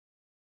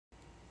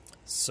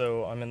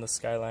So I'm in the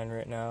Skyline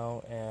right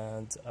now,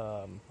 and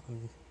my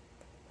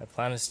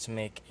plan is to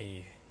make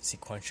a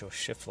sequential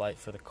shift light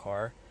for the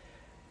car.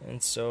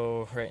 And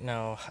so right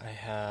now I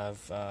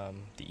have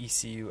the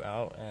ECU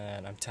out,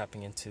 and I'm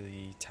tapping into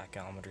the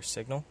tachometer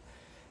signal.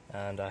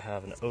 And I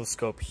have an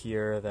oscilloscope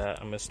here that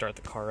I'm going to start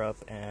the car up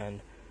and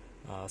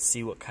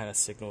see what kind of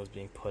signal is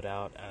being put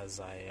out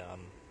as I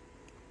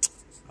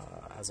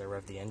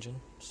rev the engine.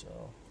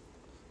 So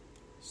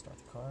start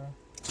the car.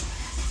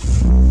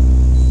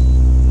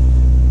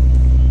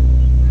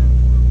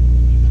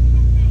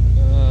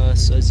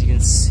 So as you can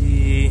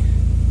see,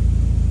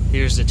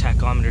 here's the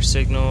tachometer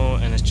signal,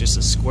 and it's just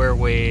a square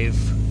wave.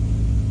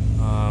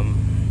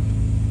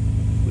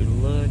 We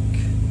look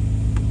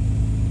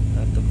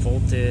at the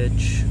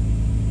voltage,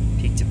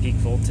 peak to peak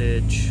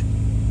voltage.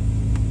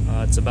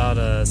 It's about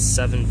a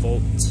 7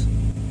 volt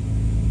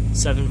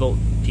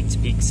peak to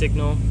peak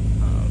signal.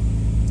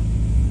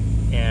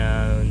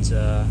 And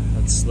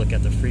let's look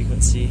at the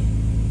frequency.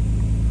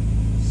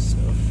 So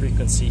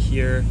frequency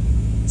here,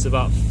 it's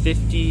about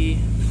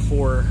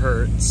 54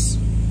 hertz,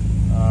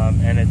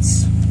 and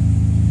it's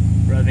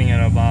revving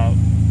at about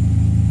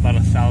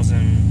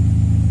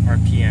 1,000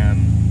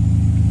 RPM.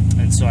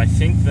 And so I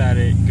think that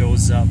it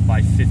goes up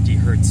by 50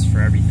 hertz for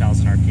every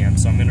 1,000 RPM.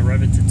 So I'm going to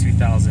rev it to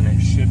 2,000. It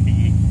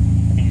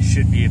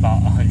should be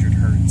about 100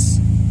 hertz.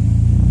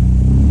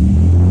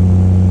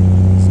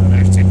 So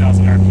there's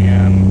 2,000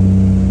 RPM.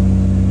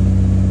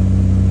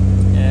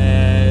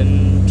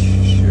 And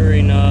sure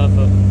enough,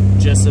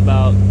 just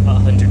about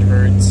 100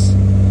 hertz.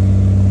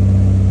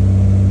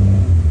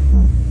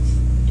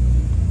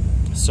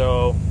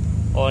 So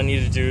all I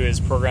need to do is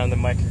program the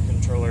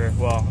microcontroller.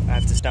 Well, I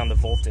have to step down the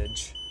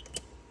voltage. I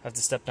have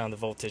to step down the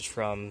voltage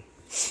from,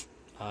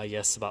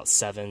 yes, about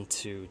 7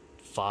 to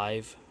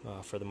 5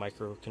 for the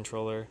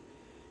microcontroller,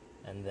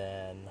 and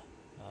then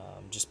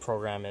just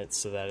program it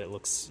so that it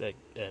looks like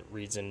it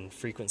reads in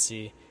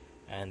frequency,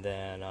 and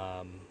then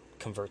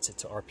converts it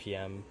to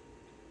RPM.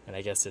 And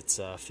I guess it's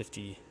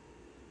 50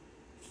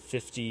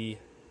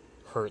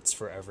 hertz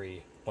for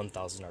every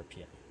 1,000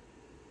 RPM.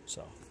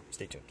 So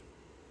stay tuned.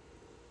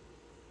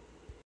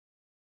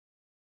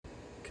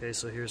 Okay,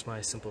 so here's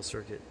my simple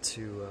circuit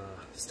to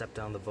step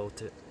down the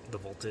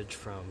voltage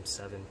from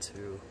 7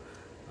 to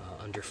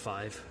under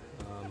 5.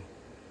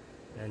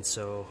 And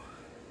so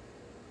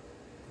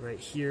right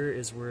here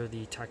is where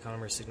the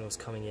tachometer signal is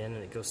coming in,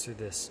 and it goes through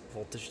this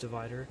voltage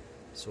divider.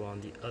 So on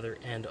the other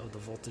end of the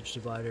voltage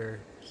divider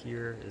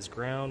here is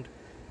ground,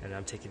 and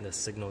I'm taking the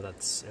signal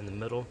that's in the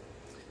middle.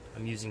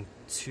 I'm using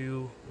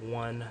two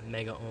 1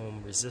 mega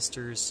ohm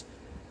resistors,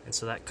 and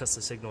so that cuts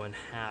the signal in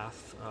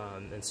half.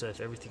 And so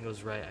if everything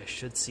goes right, I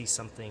should see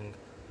something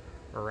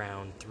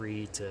around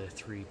 3 to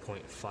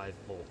 3.5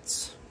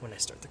 volts when I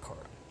start the car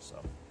up.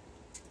 So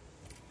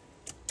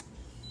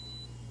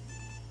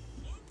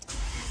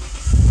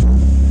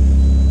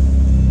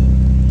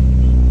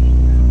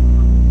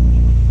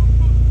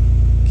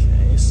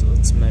okay, so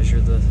let's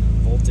measure the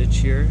voltage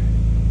here.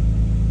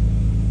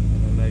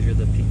 Measure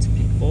the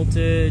peak-to-peak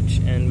voltage,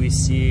 and we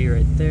see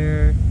right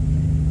there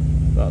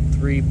about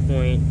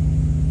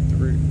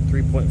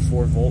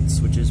 3.4 volts,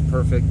 which is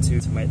perfect into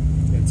the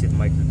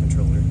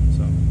microcontroller.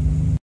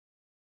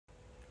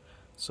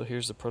 So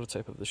here's the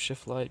prototype of the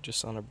shift light,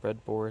 just on a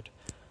breadboard.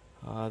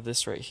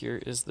 This right here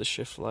is the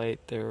shift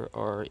light. There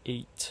are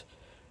 8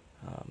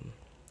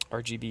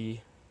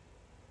 RGB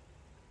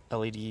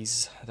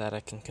LEDs that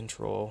I can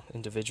control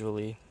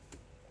individually,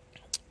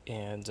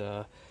 and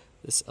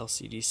this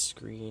LCD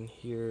screen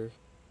here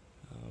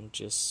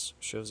just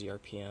shows the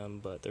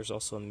RPM, but there's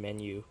also a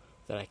menu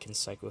that I can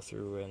cycle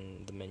through,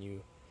 and the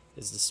menu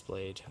is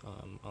displayed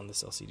on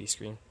this LCD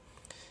screen.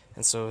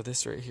 And so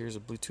this right here is a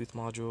Bluetooth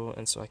module,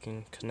 and so I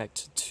can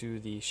connect to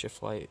the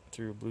shift light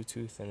through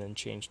Bluetooth and then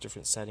change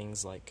different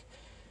settings. Like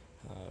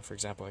for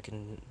example, I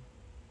can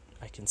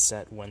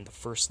set when the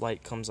first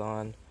light comes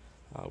on,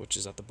 which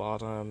is at the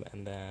bottom,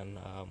 and then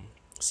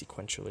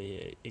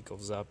sequentially it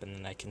goes up, and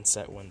then I can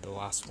set when the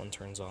last one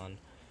turns on,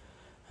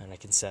 and I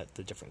can set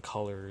the different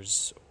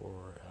colors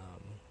or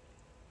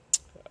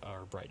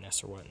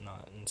brightness or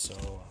whatnot. And so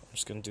I'm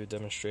just going to do a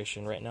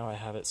demonstration. Right now I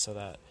have it so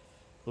that I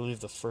believe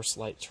the first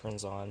light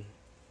turns on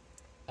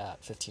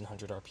at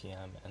 1500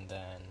 RPM, and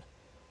then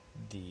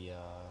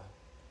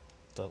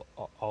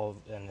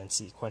and then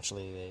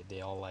sequentially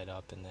they all light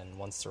up, and then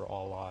once they're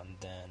all on,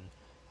 then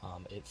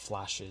it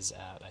flashes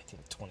at, I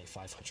think,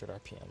 2500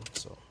 RPM.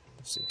 So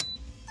let's see.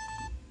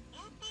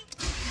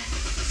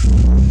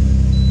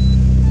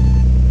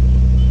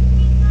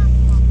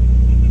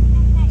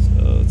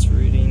 So it's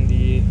reading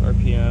the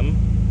RPM.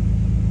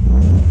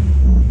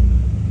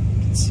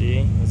 You can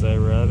see as I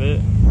rev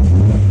it,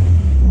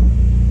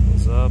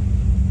 goes up,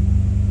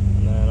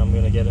 and then I'm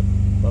going to get it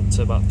up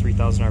to about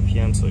 3000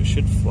 RPM, so it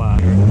should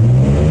flash.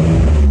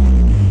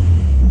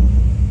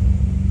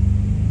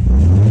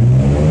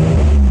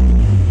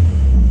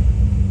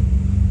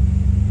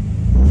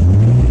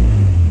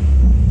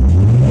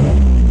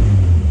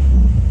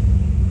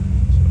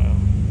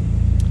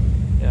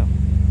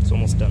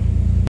 Almost done.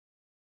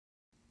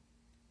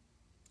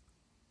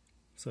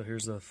 So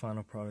here's the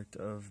final product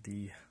of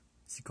the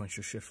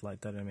sequential shift light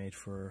that I made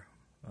for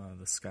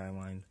the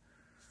Skyline.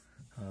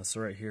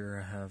 So right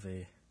here I have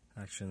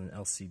actually an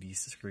LCD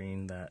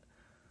screen that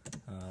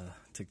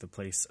took the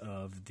place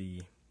of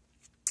the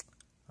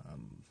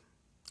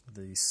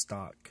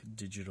stock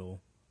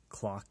digital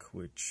clock,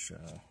 which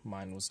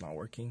mine was not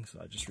working,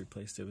 so I just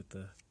replaced it with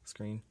the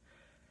screen.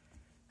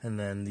 And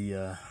then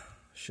the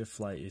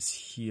shift light is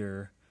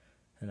here,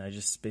 and I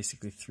just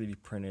basically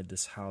 3D printed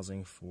this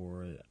housing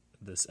for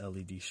this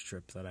LED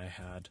strip that I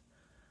had.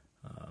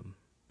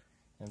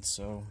 And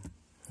so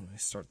when I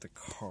start the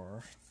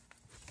car,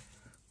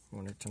 I'm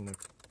going to turn the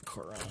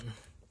car on.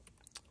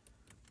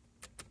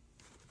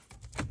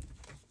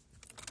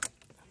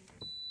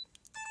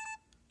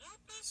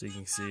 So you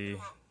can see,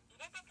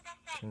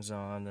 turns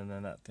on, and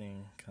then that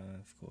thing kind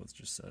of cool, it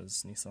just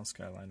says Nissan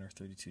Skyline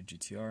R32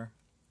 GTR.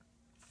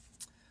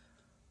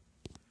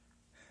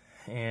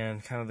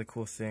 And kind of the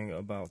cool thing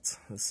about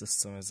the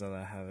system is that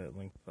I have it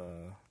linked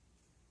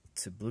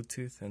to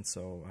Bluetooth, and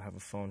so I have a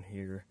phone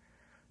here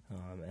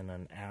and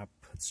an app.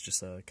 It's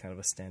just a kind of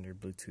a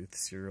standard Bluetooth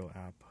serial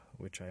app,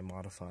 which I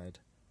modified,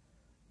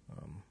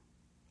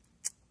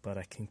 but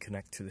I can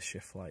connect to the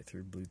shift light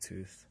through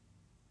Bluetooth.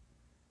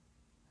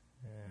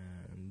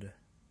 And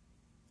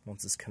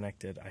once it's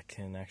connected, I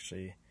can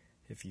actually,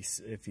 if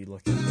you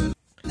look at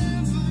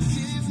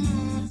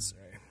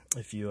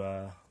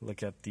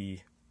look at the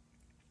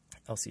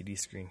LCD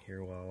screen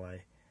here while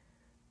I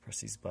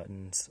press these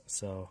buttons,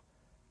 so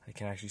I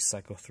can actually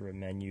cycle through a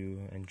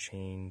menu and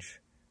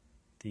change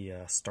the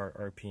start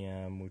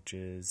RPM, which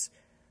is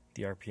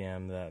the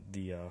RPM that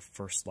the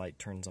first light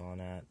turns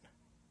on at,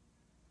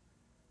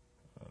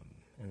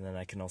 and then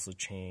I can also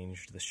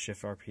change the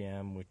shift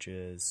RPM, which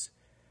is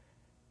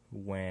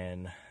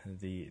when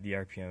the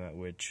RPM at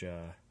which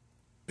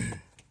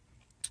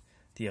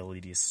the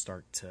LEDs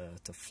start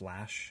to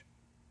flash.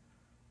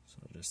 So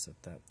I'll just set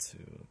that to,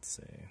 let's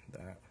say,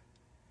 that.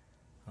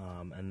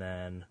 And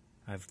then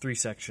I have 3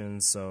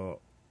 sections, so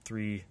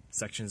 3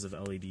 sections of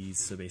LEDs.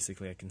 So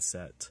basically I can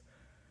set,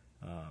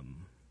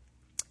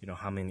 you know,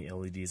 how many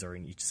LEDs are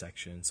in each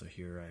section. So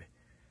here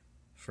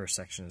first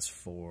section is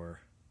 4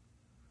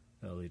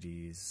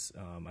 LEDs.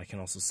 I can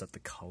also set the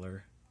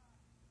color.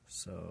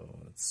 So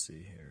let's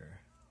see here.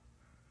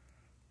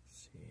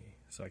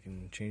 So I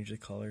can change the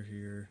color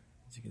here,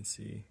 as you can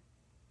see,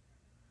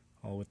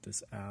 all with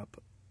this app.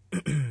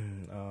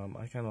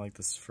 I kind of like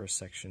this first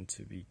section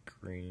to be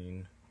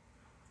green.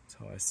 That's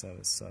how I set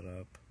it set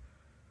up.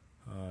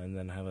 And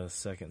then I have a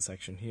second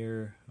section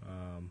here.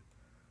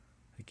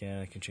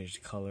 Again, I can change the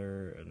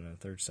color, and a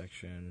third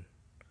section.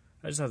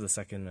 I just have the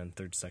second and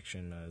third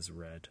section as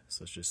red,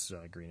 so it's just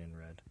green and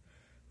red.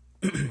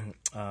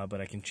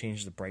 But I can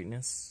change the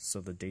brightness,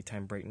 so the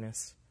daytime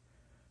brightness.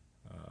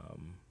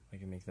 I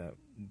can make that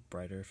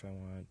brighter if I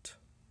want.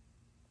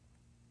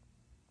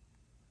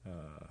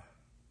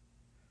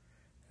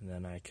 And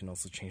then I can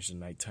also change the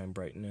nighttime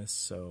brightness,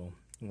 so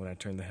when I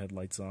turn the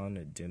headlights on,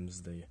 it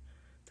dims the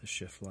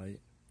shift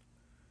light.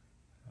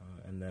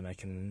 And then I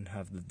can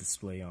have the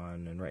display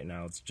on, and right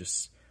now it's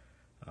just,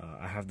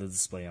 I have the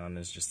display on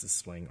as just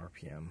displaying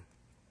RPM.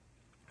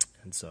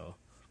 And so,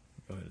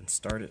 go ahead and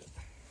start it.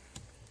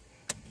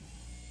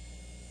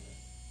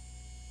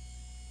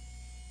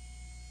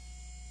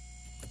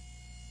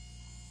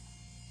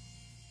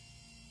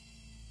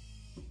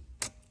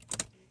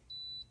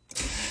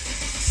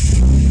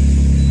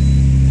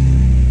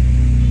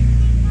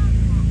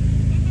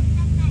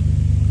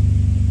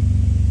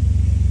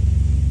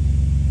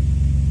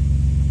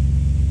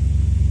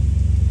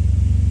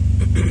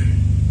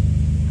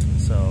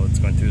 So it's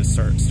going through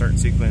the start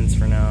sequence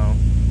for now.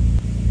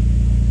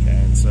 Okay,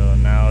 and so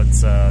now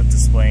it's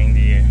displaying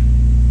the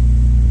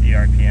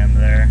RPM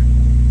there.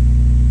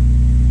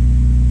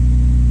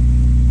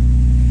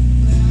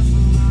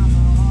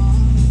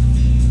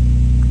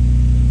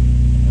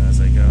 And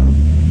as I go.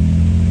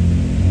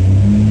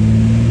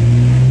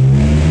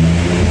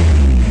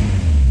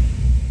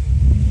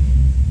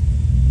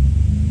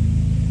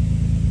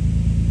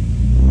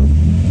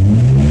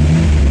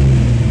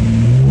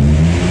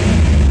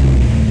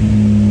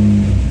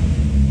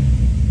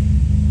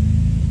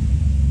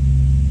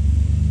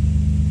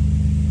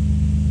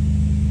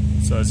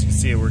 So as you can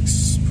see, it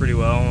works pretty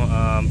well.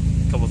 A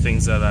couple of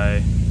things that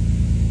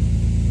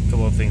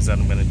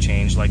I'm going to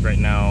change. Like right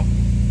now,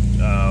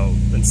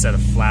 instead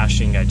of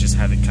flashing, I just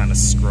have it kind of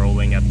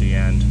scrolling at the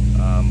end.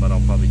 But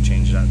I'll probably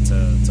change that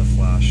to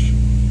flash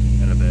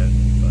in a bit.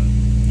 But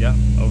yeah,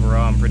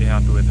 overall, I'm pretty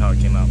happy with how it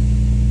came out.